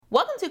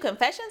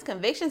Confessions,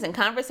 Convictions, and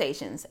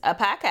Conversations, a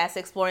podcast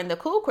exploring the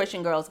cool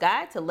Christian girl's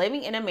guide to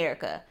living in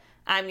America.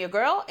 I'm your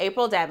girl,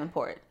 April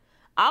Davenport.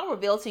 I'll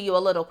reveal to you a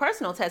little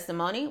personal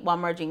testimony while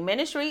merging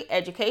ministry,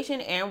 education,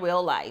 and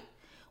real life.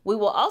 We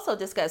will also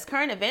discuss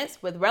current events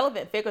with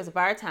relevant figures of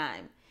our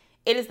time.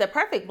 It is the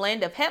perfect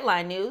blend of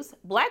headline news,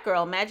 black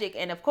girl magic,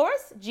 and of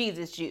course,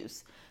 Jesus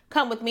juice.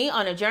 Come with me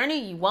on a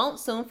journey you won't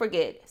soon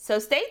forget. So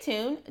stay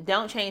tuned,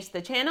 don't change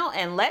the channel,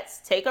 and let's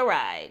take a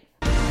ride.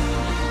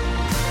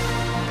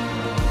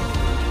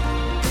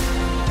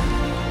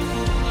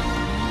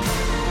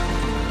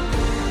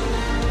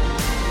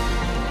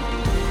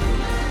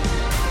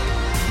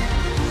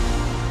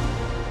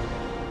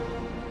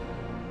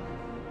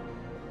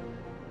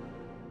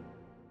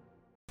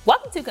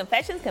 Welcome to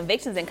Confessions,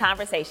 Convictions, and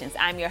Conversations.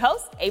 I'm your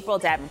host, April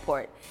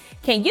Davenport.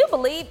 Can you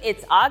believe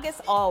it's August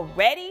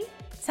already?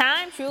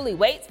 Time truly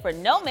waits for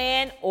no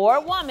man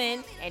or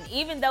woman, and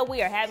even though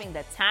we are having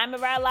the time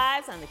of our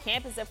lives on the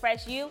campus of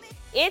Fresh U,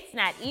 it's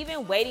not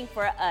even waiting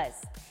for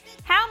us.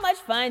 How much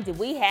fun did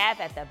we have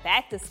at the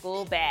Back to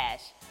School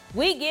Bash?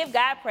 We give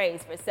God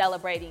praise for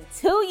celebrating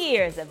 2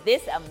 years of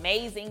this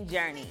amazing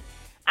journey.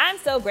 I'm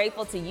so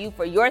grateful to you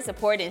for your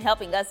support in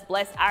helping us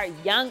bless our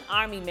young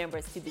Army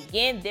members to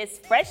begin this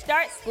fresh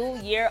start school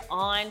year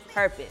on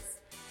purpose.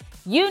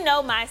 You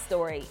know my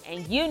story,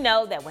 and you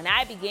know that when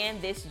I began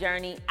this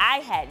journey, I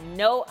had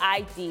no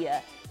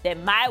idea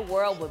that my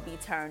world would be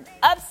turned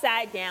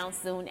upside down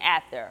soon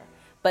after.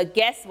 But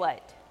guess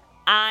what?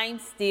 I'm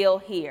still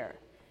here.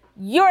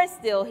 You're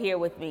still here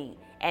with me,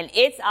 and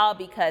it's all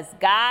because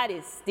God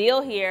is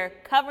still here,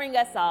 covering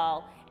us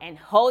all and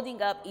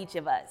holding up each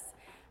of us.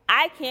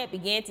 I can't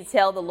begin to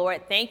tell the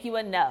Lord thank you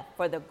enough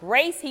for the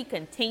grace He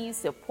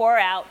continues to pour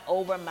out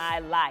over my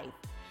life.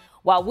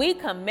 While we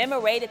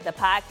commemorated the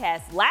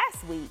podcast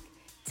last week,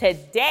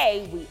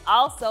 today we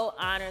also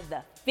honor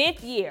the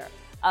 5th year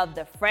of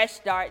the Fresh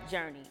Start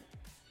journey.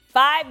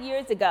 5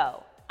 years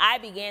ago, I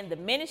began the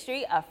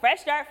ministry of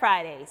Fresh Start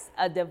Fridays,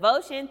 a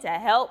devotion to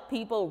help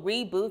people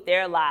reboot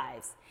their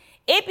lives.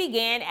 It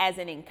began as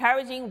an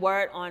encouraging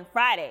word on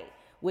Friday,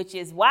 which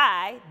is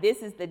why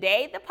this is the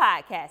day the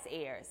podcast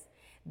airs.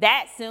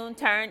 That soon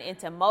turned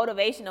into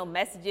motivational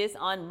messages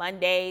on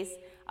Mondays,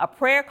 a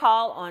prayer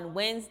call on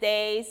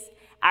Wednesdays,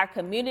 our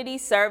community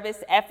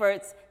service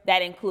efforts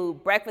that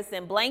include Breakfast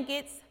and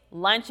Blankets,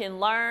 Lunch and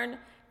Learn,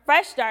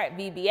 Fresh Start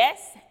VBS,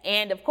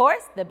 and of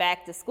course, the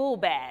Back to School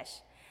Bash.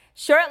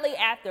 Shortly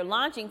after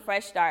launching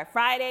Fresh Start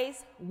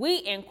Fridays,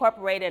 we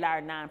incorporated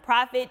our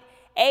nonprofit,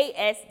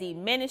 ASD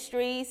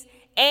Ministries,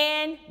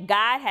 and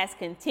God has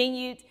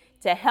continued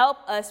to help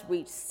us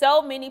reach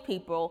so many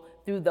people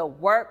through the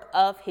work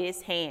of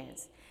His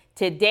hands.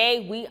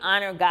 Today, we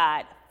honor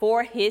God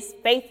for His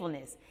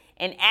faithfulness.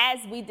 And as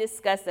we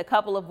discussed a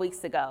couple of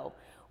weeks ago,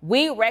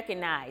 we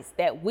recognize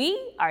that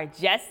we are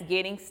just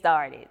getting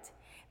started.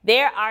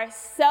 There are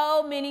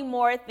so many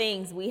more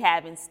things we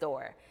have in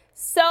store,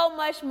 so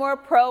much more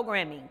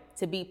programming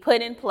to be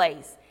put in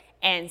place,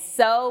 and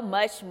so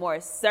much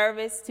more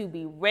service to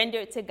be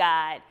rendered to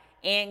God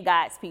and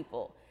God's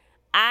people.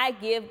 I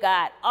give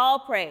God all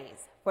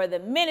praise for the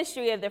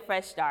ministry of the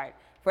Fresh Start,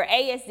 for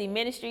ASD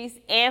Ministries,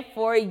 and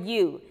for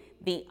you,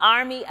 the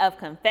Army of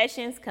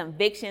Confessions,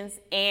 Convictions,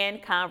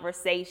 and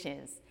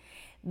Conversations.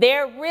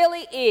 There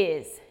really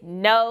is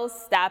no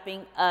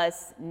stopping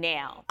us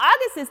now.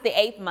 August is the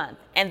 8th month,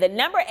 and the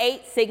number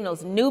 8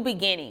 signals new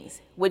beginnings,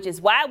 which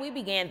is why we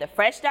began the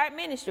Fresh Start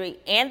Ministry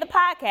and the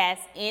podcast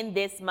in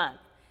this month.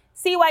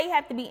 See why you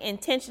have to be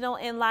intentional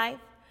in life?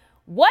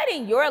 What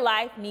in your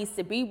life needs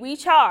to be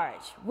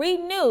recharged,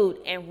 renewed,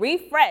 and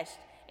refreshed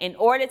in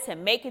order to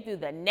make it through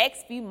the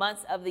next few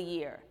months of the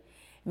year?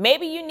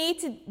 Maybe you need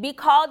to be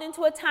called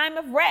into a time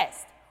of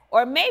rest,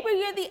 or maybe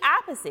you're the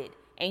opposite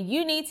and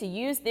you need to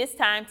use this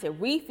time to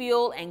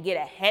refuel and get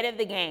ahead of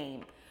the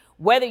game.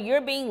 Whatever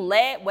you're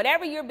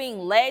being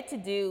led to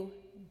do,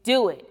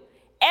 do it.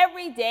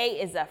 Every day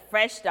is a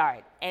fresh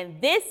start,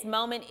 and this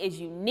moment is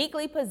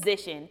uniquely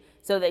positioned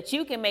so that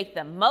you can make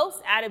the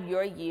most out of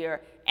your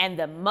year and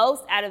the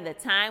most out of the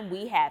time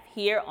we have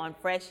here on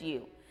Fresh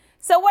U.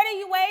 So what are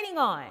you waiting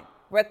on?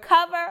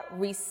 Recover,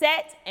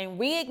 reset, and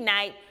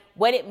reignite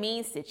what it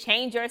means to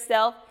change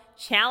yourself,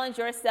 challenge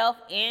yourself,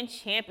 and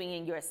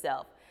champion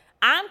yourself.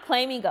 I'm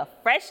claiming a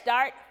fresh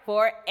start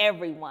for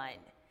everyone.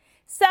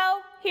 So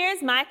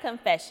here's my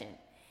confession.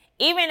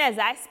 Even as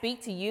I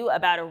speak to you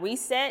about a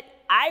reset,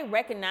 I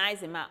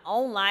recognize in my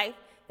own life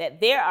that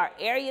there are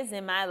areas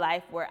in my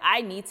life where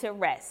I need to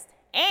rest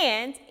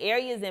and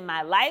areas in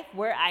my life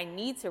where I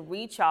need to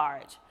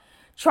recharge.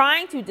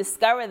 Trying to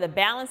discover the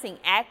balancing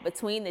act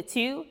between the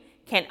two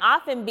can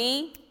often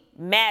be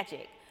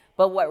magic.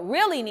 But what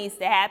really needs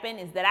to happen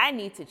is that I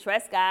need to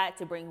trust God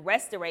to bring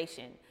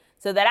restoration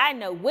so that I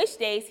know which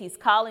days He's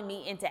calling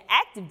me into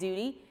active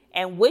duty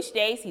and which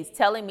days He's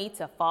telling me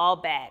to fall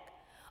back.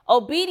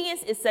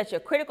 Obedience is such a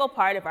critical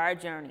part of our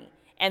journey,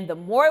 and the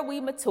more we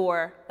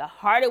mature, the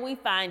harder we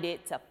find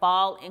it to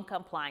fall in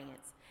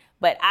compliance.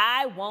 But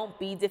I won't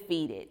be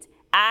defeated.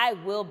 I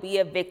will be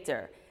a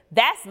victor.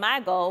 That's my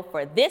goal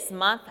for this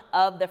month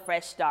of the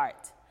Fresh Start.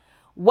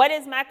 What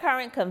is my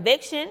current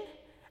conviction?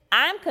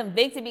 I'm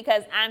convicted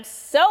because I'm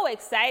so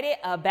excited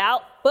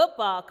about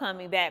football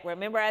coming back.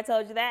 Remember I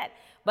told you that?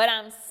 But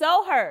I'm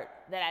so hurt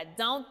that I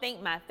don't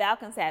think my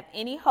Falcons have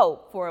any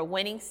hope for a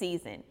winning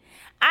season.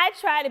 I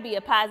try to be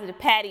a positive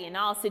Patty in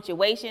all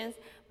situations,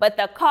 but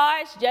the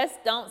cards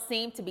just don't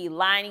seem to be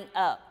lining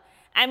up.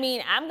 I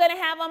mean, I'm going to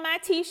have on my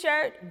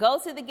t-shirt, go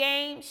to the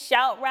game,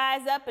 shout,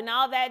 rise up, and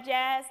all that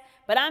jazz,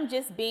 but I'm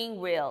just being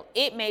real.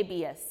 It may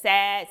be a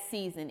sad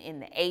season in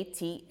the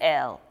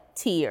ATL.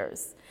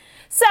 Tears.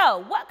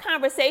 So, what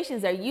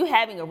conversations are you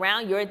having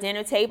around your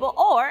dinner table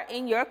or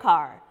in your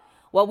car?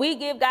 Well, we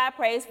give God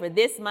praise for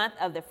this month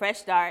of the Fresh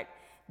Start.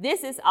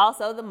 This is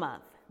also the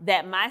month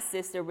that my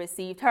sister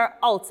received her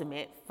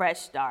ultimate fresh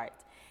start.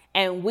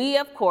 And we,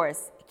 of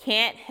course,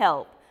 can't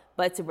help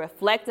but to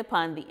reflect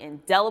upon the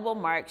indelible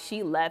mark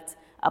she left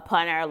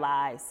upon our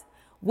lives.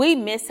 We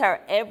miss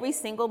her every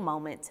single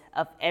moment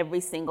of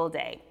every single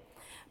day.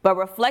 But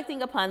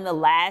reflecting upon the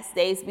last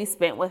days we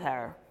spent with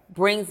her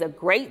brings a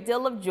great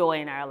deal of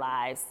joy in our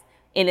lives,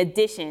 in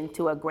addition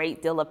to a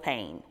great deal of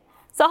pain.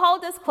 So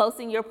hold us close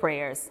in your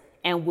prayers,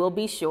 and we'll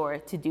be sure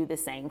to do the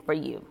same for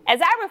you.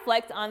 As I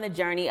reflect on the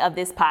journey of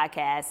this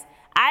podcast,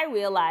 I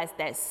realize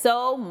that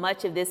so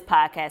much of this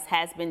podcast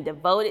has been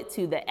devoted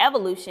to the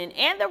evolution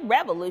and the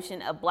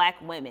revolution of Black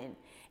women,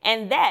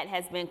 and that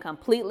has been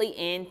completely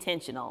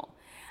intentional.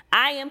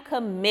 I am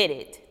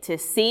committed to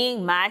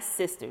seeing my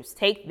sisters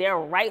take their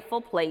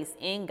rightful place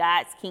in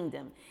God's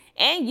kingdom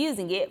and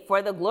using it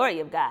for the glory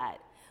of God.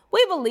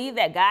 We believe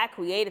that God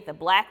created the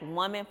Black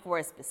woman for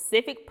a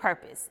specific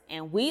purpose,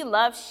 and we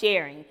love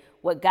sharing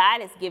what God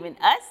has given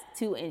us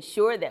to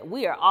ensure that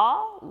we are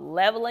all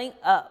leveling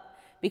up,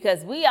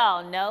 because we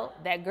all know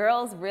that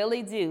girls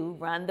really do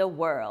run the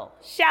world.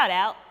 Shout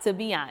out to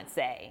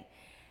Beyonce.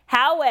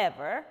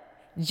 However,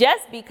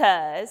 just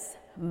because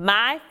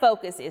my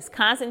focus is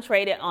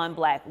concentrated on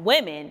Black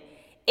women,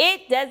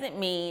 it doesn't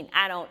mean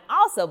I don't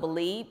also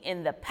believe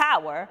in the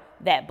power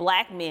that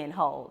Black men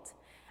hold.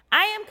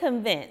 I am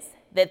convinced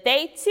that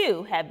they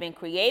too have been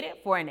created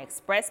for an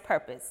express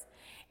purpose.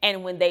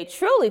 And when they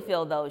truly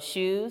fill those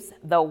shoes,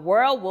 the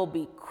world will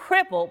be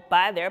crippled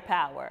by their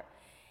power.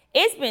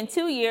 It's been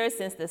 2 years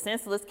since the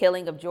senseless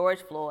killing of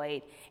George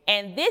Floyd,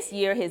 and this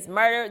year his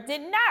murder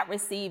did not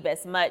receive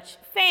as much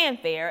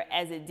fanfare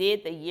as it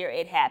did the year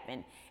it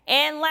happened,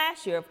 and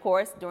last year, of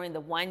course, during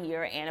the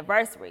 1-year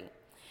anniversary.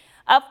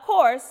 Of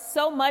course,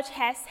 so much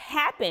has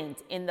happened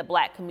in the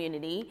Black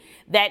community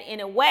that in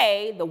a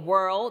way, the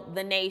world,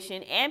 the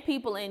nation, and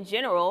people in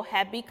general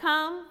have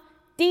become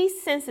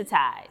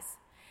desensitized.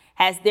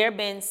 Has there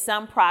been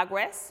some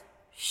progress?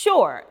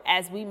 Sure.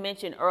 As we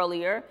mentioned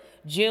earlier,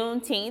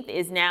 Juneteenth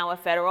is now a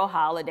federal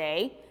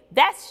holiday.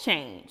 That's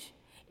change.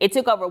 It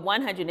took over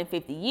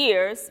 150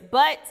 years,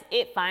 but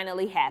it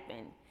finally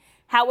happened.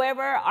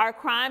 However, are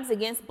crimes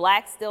against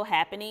Blacks still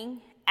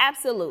happening?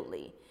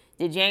 Absolutely.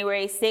 Did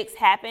January 6th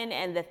happen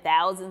and the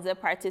thousands of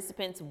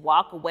participants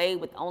walk away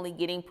with only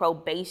getting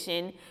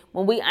probation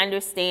when we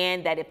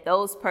understand that if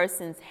those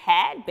persons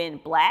had been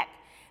Black,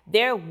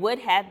 there would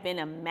have been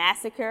a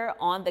massacre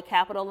on the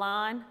Capitol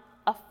lawn?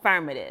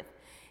 Affirmative.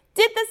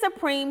 Did the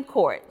Supreme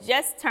Court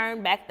just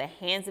turn back the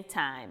hands of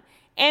time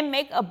and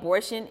make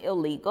abortion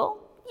illegal?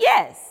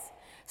 Yes.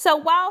 So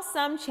while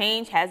some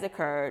change has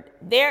occurred,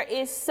 there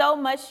is so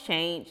much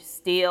change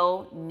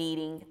still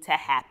needing to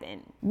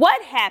happen.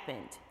 What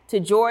happened to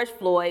George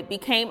Floyd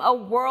became a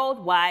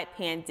worldwide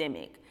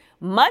pandemic,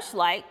 much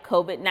like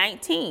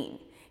COVID-19,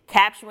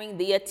 capturing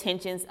the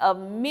attentions of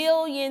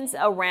millions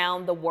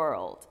around the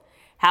world.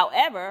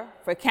 However,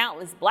 for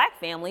countless Black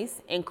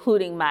families,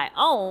 including my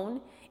own,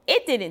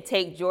 it didn't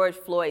take George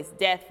Floyd's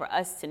death for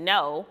us to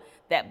know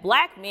that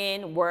Black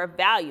men were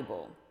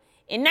valuable.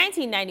 In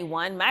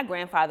 1991, my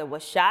grandfather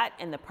was shot,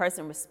 and the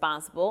person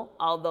responsible,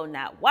 although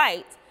not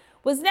white,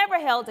 was never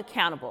held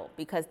accountable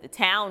because the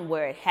town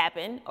where it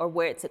happened or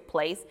where it took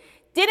place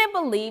didn't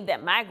believe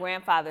that my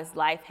grandfather's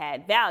life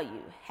had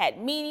value,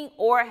 had meaning,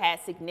 or had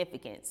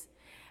significance.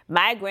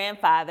 My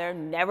grandfather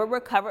never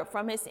recovered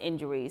from his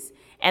injuries,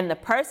 and the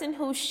person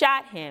who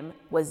shot him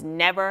was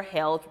never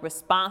held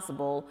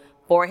responsible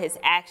for his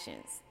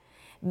actions.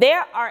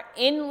 There are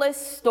endless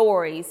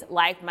stories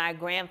like my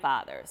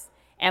grandfather's,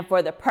 and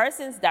for the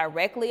persons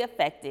directly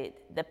affected,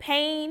 the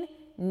pain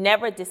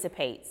never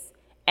dissipates,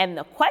 and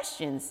the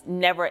questions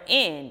never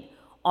end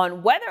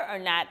on whether or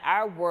not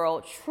our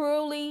world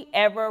truly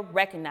ever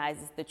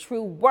recognizes the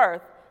true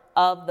worth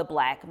of the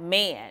Black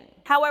man.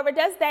 However,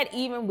 does that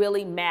even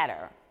really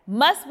matter?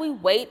 Must we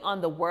wait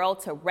on the world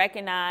to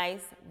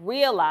recognize,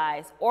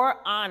 realize, or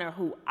honor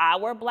who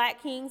our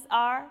Black kings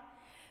are?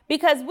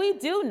 Because we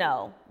do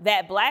know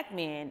that Black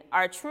men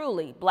are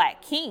truly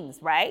Black kings,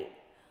 right?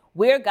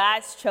 We're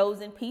God's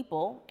chosen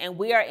people, and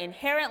we are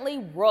inherently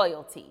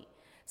royalty.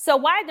 So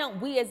why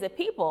don't we as a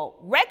people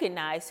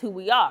recognize who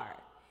we are?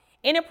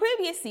 In a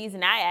previous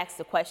season, I asked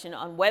a question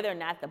on whether or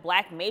not the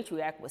Black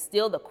matriarch was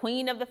still the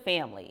queen of the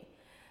family.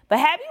 But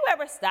have you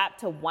ever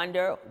stopped to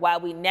wonder why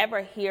we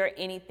never hear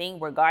anything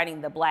regarding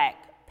the Black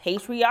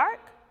patriarch?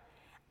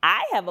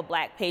 I have a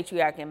Black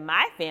patriarch in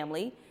my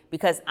family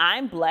because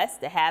I'm blessed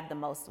to have the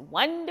most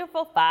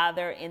wonderful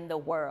father in the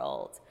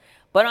world.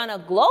 But on a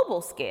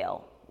global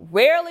scale,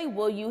 rarely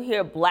will you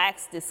hear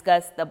Blacks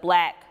discuss the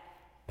Black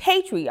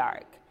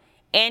patriarch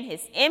and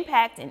his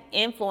impact and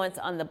influence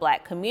on the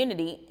Black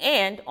community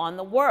and on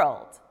the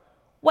world.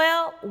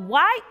 Well,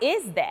 why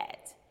is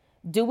that?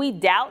 Do we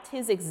doubt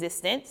his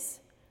existence?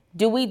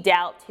 Do we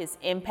doubt his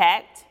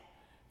impact?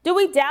 Do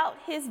we doubt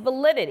his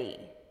validity?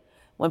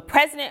 When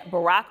President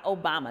Barack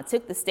Obama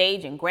took the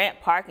stage in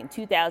Grant Park in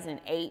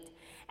 2008,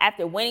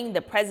 after winning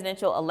the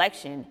presidential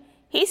election,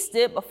 he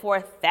stood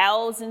before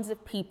thousands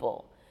of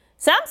people.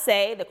 Some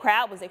say the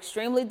crowd was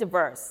extremely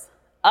diverse.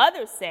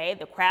 Others say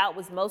the crowd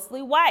was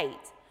mostly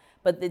white.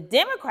 But the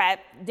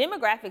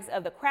demographics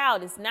of the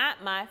crowd is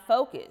not my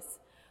focus.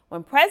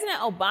 When President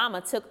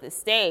Obama took the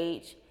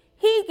stage,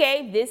 he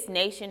gave this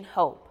nation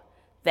hope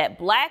that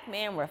Black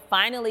men were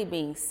finally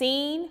being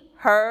seen,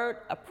 heard,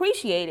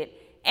 appreciated,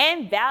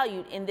 and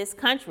valued in this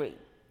country.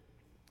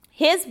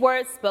 His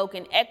words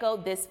spoken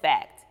echoed this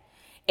fact.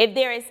 If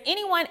there is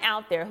anyone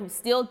out there who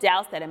still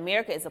doubts that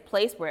America is a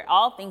place where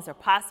all things are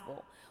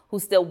possible, who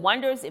still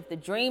wonders if the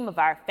dream of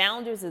our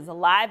founders is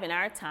alive in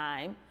our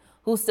time,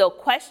 who still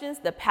questions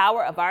the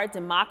power of our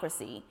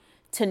democracy,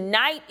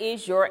 tonight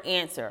is your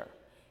answer.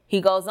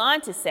 He goes on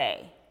to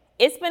say,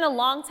 it's been a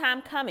long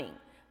time coming,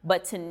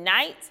 but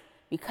tonight,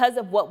 because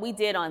of what we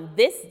did on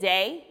this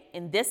day,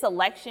 in this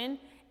election,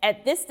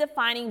 at this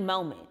defining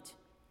moment,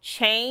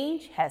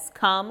 change has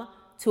come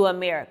to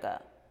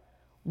America.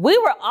 We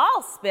were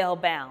all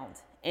spellbound,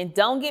 and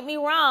don't get me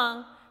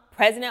wrong,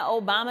 President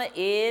Obama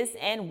is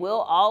and will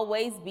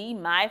always be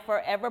my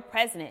forever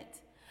president,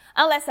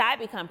 unless I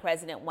become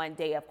president one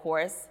day, of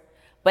course.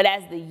 But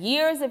as the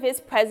years of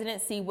his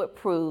presidency would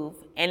prove,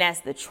 and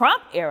as the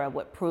Trump era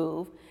would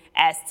prove,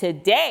 as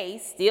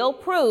today still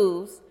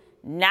proves,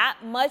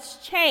 not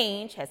much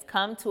change has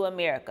come to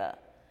America.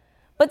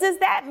 But does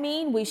that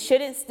mean we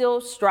shouldn't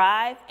still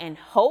strive and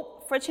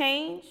hope for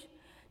change?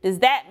 Does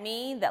that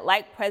mean that,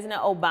 like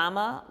President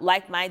Obama,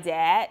 like my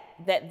dad,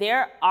 that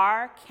there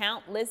are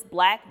countless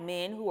Black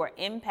men who are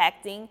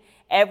impacting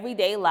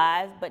everyday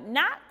lives but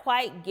not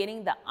quite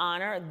getting the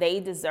honor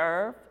they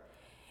deserve?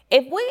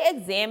 If we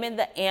examine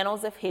the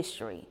annals of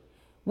history,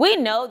 we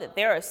know that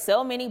there are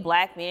so many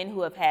Black men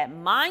who have had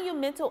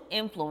monumental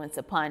influence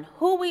upon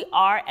who we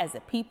are as a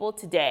people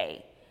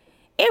today.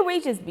 It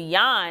reaches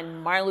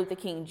beyond Martin Luther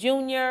King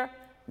Jr.,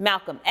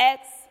 Malcolm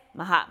X,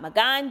 Mahatma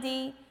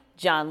Gandhi,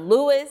 John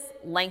Lewis,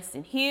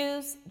 Langston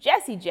Hughes,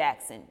 Jesse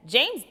Jackson,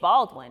 James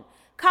Baldwin,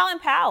 Colin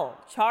Powell,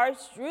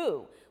 Charles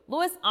Drew,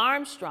 Louis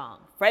Armstrong,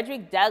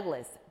 Frederick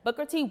Douglass,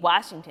 Booker T.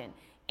 Washington,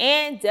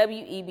 and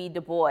W.E.B. Du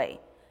Bois.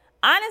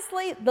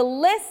 Honestly, the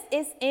list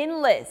is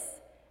endless.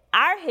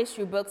 Our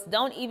history books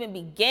don't even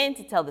begin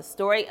to tell the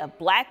story of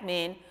Black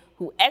men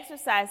who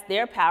exercised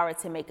their power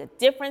to make a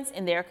difference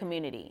in their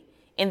community,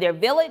 in their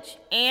village,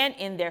 and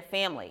in their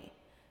family.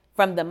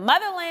 From the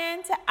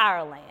motherland to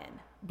our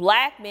land,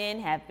 Black men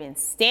have been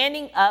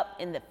standing up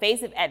in the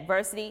face of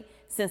adversity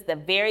since the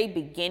very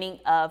beginning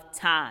of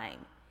time.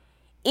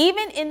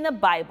 Even in the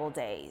Bible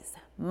days,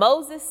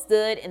 Moses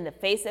stood in the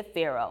face of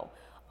Pharaoh,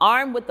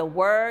 armed with the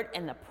word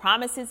and the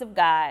promises of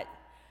God.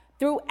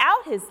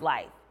 Throughout his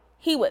life,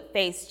 he would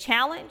face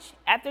challenge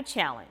after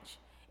challenge,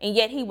 and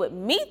yet he would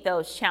meet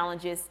those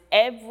challenges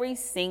every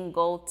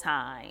single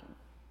time.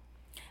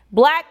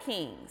 Black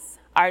kings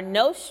are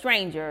no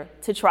stranger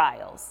to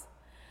trials.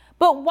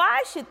 But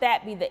why should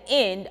that be the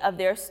end of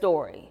their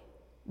story?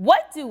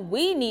 What do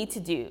we need to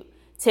do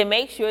to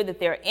make sure that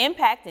their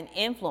impact and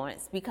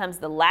influence becomes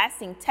the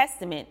lasting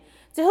testament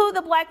to who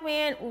the Black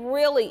man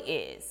really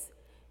is?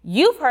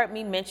 You've heard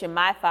me mention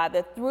my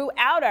father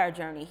throughout our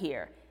journey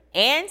here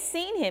and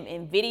seen him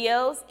in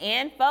videos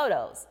and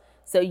photos,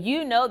 so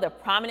you know the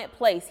prominent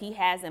place he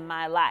has in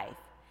my life.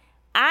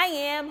 I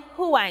am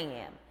who I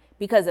am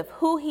because of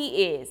who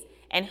he is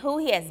and who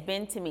he has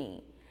been to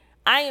me.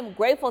 I am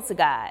grateful to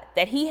God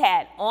that he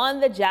had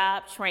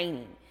on-the-job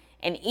training,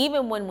 and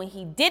even when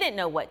he didn't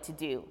know what to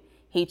do,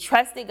 he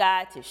trusted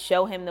God to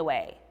show him the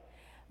way.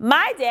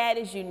 My dad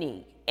is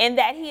unique in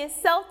that he is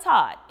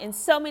self-taught in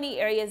so many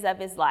areas of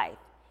his life.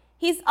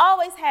 He's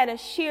always had a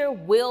sheer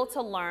will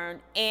to learn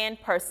and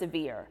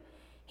persevere.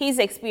 He's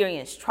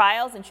experienced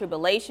trials and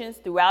tribulations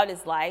throughout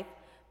his life,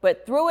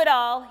 but through it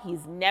all,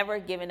 he's never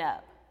given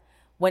up.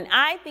 When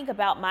I think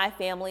about my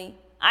family,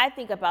 I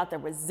think about the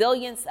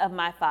resilience of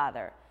my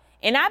father.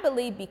 And I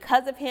believe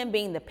because of him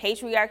being the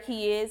patriarch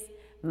he is,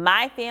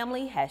 my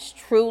family has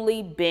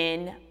truly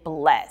been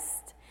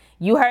blessed.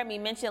 You heard me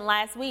mention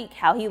last week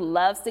how he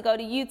loves to go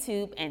to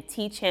YouTube and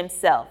teach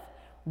himself.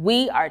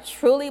 We are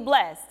truly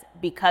blessed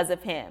because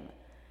of him.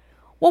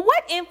 Well,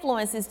 what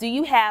influences do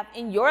you have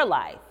in your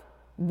life?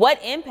 What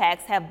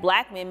impacts have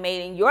Black men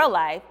made in your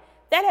life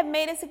that have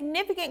made a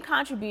significant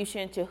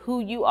contribution to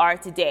who you are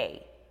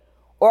today?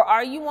 Or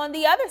are you on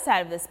the other side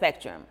of the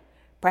spectrum?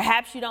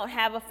 Perhaps you don't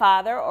have a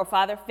father or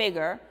father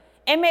figure,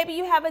 And maybe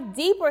you have a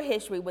deeper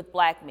history with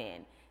Black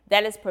men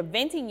that is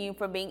preventing you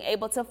from being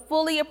able to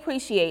fully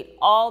appreciate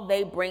all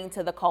they bring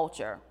to the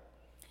culture.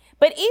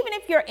 But even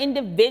if your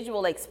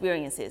individual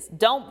experiences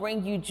don't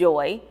bring you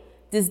joy,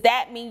 does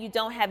that mean you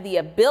don't have the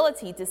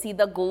ability to see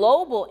the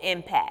global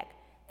impact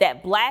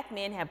that Black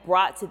men have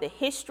brought to the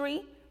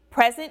history,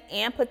 present,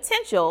 and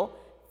potential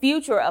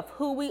future of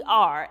who we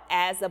are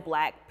as a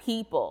Black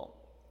people?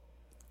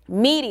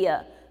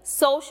 Media,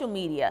 social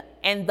media,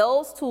 and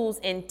those tools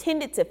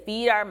intended to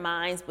feed our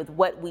minds with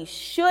what we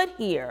should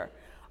hear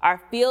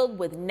are filled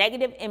with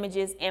negative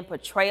images and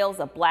portrayals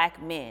of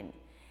Black men.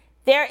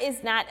 There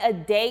is not a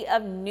day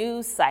of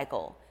news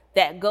cycle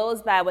that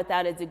goes by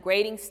without a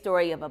degrading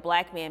story of a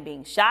Black man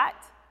being shot,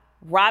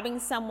 robbing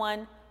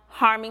someone,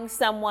 harming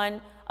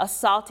someone,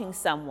 assaulting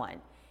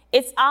someone.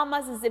 It's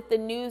almost as if the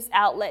news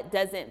outlet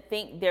doesn't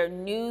think their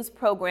news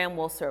program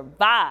will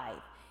survive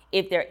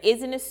if there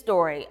isn't a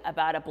story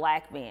about a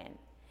Black man.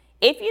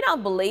 If you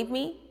don't believe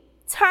me,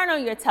 turn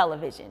on your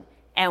television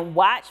and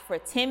watch for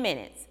 10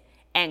 minutes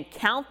and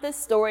count the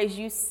stories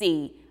you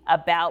see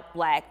about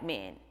Black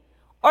men.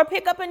 Or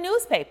pick up a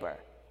newspaper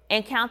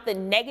and count the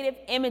negative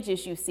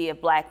images you see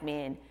of Black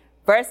men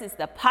versus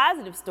the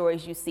positive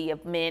stories you see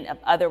of men of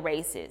other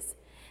races.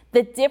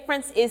 The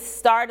difference is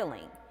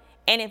startling.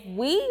 And if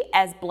we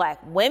as Black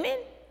women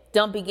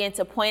don't begin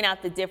to point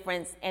out the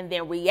difference and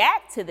then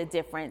react to the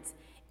difference,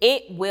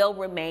 it will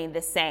remain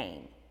the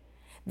same.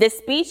 The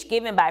speech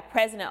given by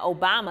President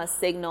Obama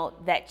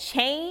signaled that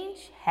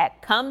change had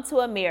come to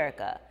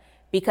America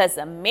because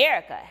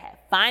America had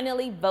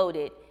finally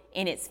voted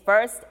in its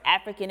first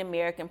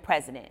African-American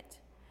president.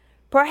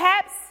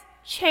 Perhaps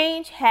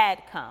change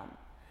had come.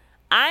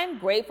 I'm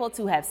grateful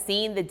to have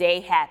seen the day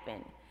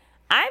happen.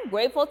 I'm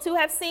grateful to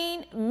have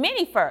seen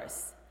many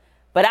firsts.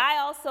 But I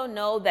also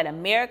know that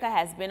America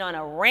has been on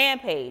a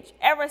rampage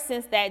ever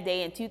since that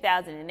day in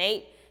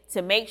 2008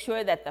 to make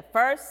sure that the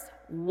first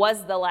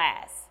was the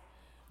last.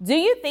 Do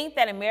you think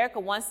that America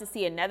wants to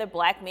see another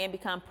Black man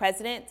become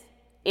president?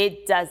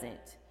 It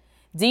doesn't.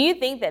 Do you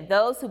think that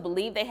those who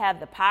believe they have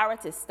the power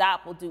to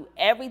stop will do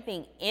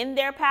everything in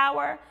their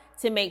power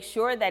to make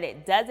sure that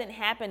it doesn't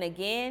happen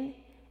again?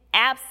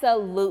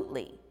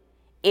 Absolutely.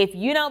 If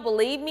you don't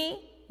believe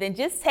me, then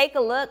just take a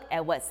look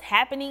at what's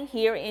happening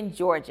here in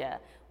Georgia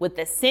with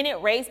the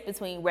Senate race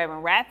between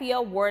Reverend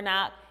Raphael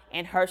Warnock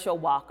and Herschel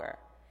Walker.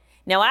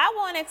 Now, I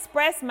won't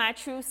express my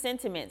true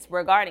sentiments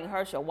regarding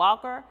Herschel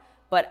Walker,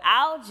 but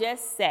I'll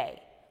just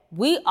say,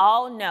 we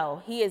all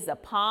know he is a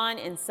pawn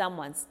in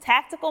someone's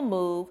tactical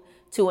move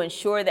to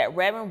ensure that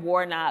Reverend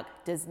Warnock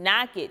does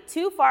not get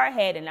too far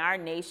ahead in our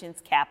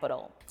nation's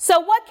capital. So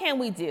what can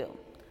we do?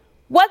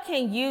 What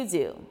can you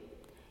do?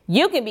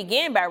 You can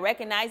begin by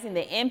recognizing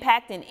the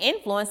impact and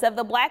influence of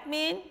the Black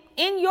men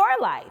in your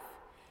life.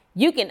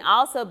 You can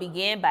also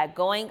begin by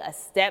going a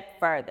step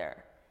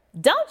further.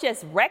 Don't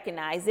just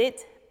recognize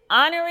it,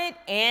 honor it,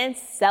 and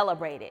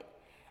celebrate it.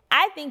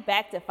 I think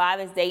back to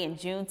Father's Day in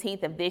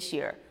Juneteenth of this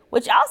year,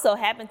 which also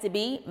happened to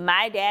be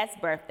my dad's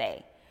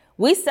birthday.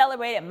 We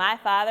celebrated my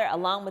father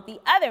along with the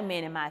other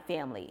men in my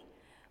family.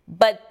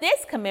 But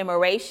this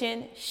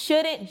commemoration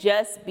shouldn't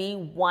just be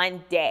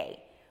one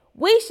day.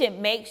 We should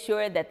make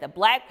sure that the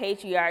Black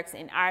patriarchs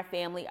in our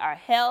family are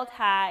held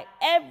high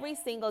every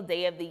single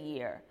day of the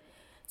year.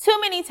 Too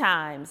many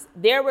times,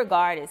 their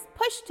regard is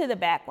pushed to the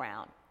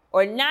background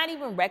or not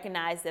even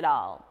recognized at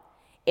all.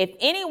 If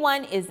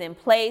anyone is in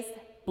place,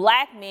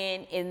 Black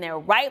men in their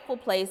rightful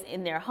place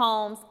in their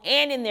homes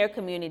and in their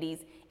communities,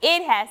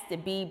 it has to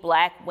be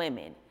Black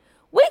women.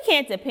 We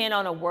can't depend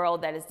on a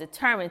world that is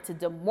determined to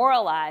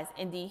demoralize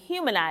and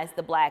dehumanize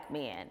the Black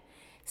man.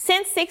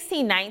 Since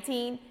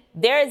 1619,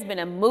 there has been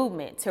a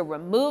movement to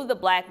remove the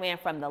Black man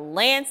from the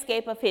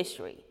landscape of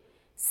history.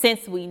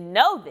 Since we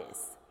know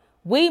this,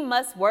 we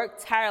must work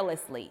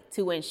tirelessly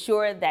to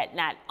ensure that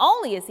not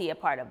only is he a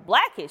part of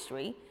Black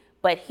history,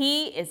 but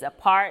he is a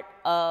part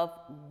of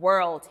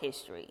world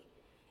history.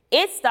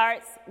 It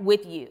starts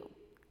with you.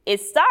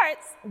 It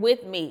starts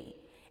with me.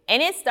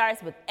 And it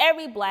starts with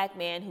every Black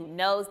man who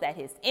knows that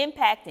his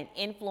impact and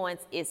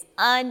influence is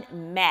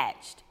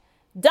unmatched.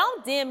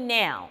 Don't dim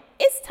now.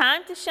 It's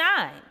time to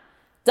shine.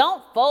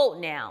 Don't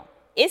fold now.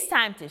 It's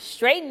time to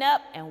straighten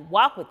up and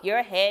walk with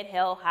your head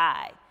held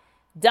high.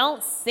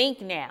 Don't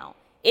sink now.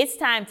 It's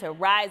time to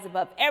rise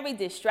above every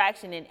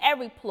distraction and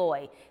every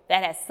ploy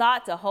that has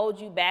sought to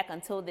hold you back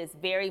until this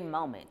very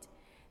moment.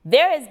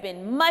 There has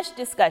been much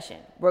discussion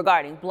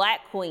regarding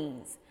Black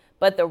queens,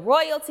 but the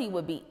royalty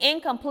would be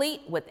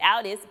incomplete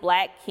without its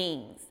Black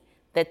kings.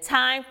 The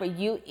time for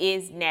you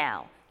is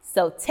now,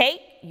 so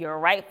take your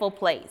rightful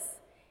place.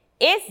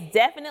 It's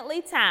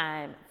definitely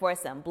time for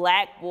some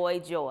Black boy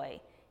joy,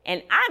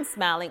 and I'm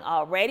smiling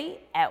already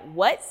at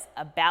what's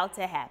about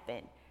to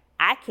happen.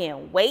 I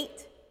can't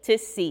wait to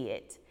see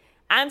it.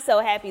 I'm so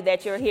happy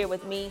that you're here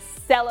with me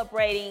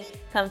celebrating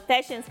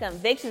Confessions,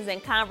 Convictions,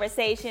 and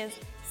Conversations,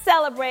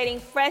 celebrating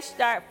Fresh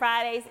Start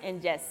Fridays,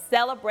 and just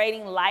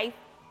celebrating life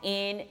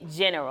in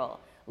general.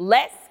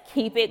 Let's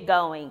keep it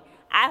going.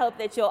 I hope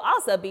that you'll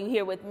also be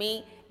here with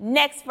me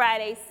next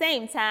Friday,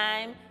 same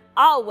time,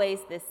 always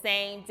the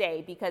same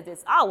day, because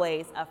it's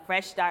always a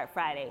fresh start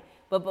Friday.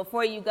 But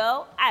before you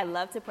go, I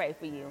love to pray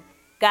for you.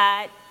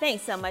 God,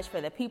 thanks so much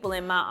for the people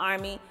in my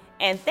army,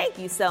 and thank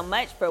you so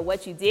much for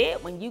what you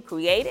did when you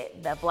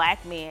created the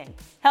black man.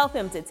 Help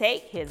him to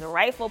take his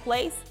rightful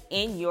place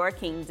in your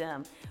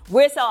kingdom.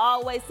 We're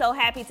always so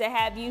happy to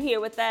have you here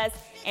with us,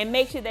 and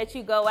make sure that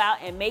you go out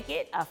and make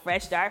it a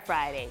Fresh Start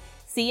Friday.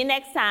 See you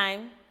next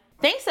time.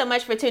 Thanks so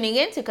much for tuning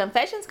in to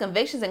Confessions,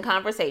 Convictions, and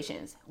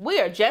Conversations.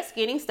 We are just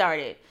getting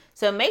started,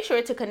 so make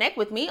sure to connect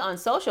with me on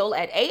social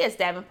at AS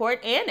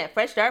Davenport and at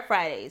Fresh Start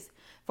Fridays.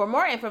 For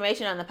more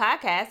information on the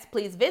podcast,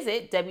 please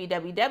visit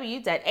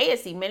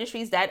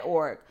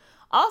www.ascministries.org.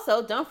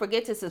 Also, don't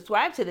forget to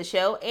subscribe to the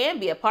show and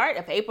be a part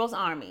of April's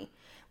Army.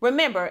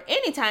 Remember,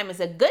 anytime is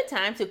a good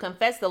time to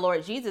confess the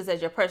Lord Jesus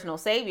as your personal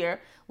Savior,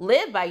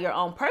 live by your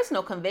own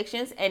personal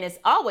convictions, and it's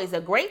always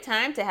a great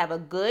time to have a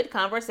good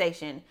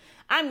conversation.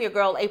 I'm your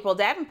girl, April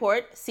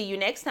Davenport. See you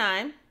next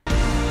time.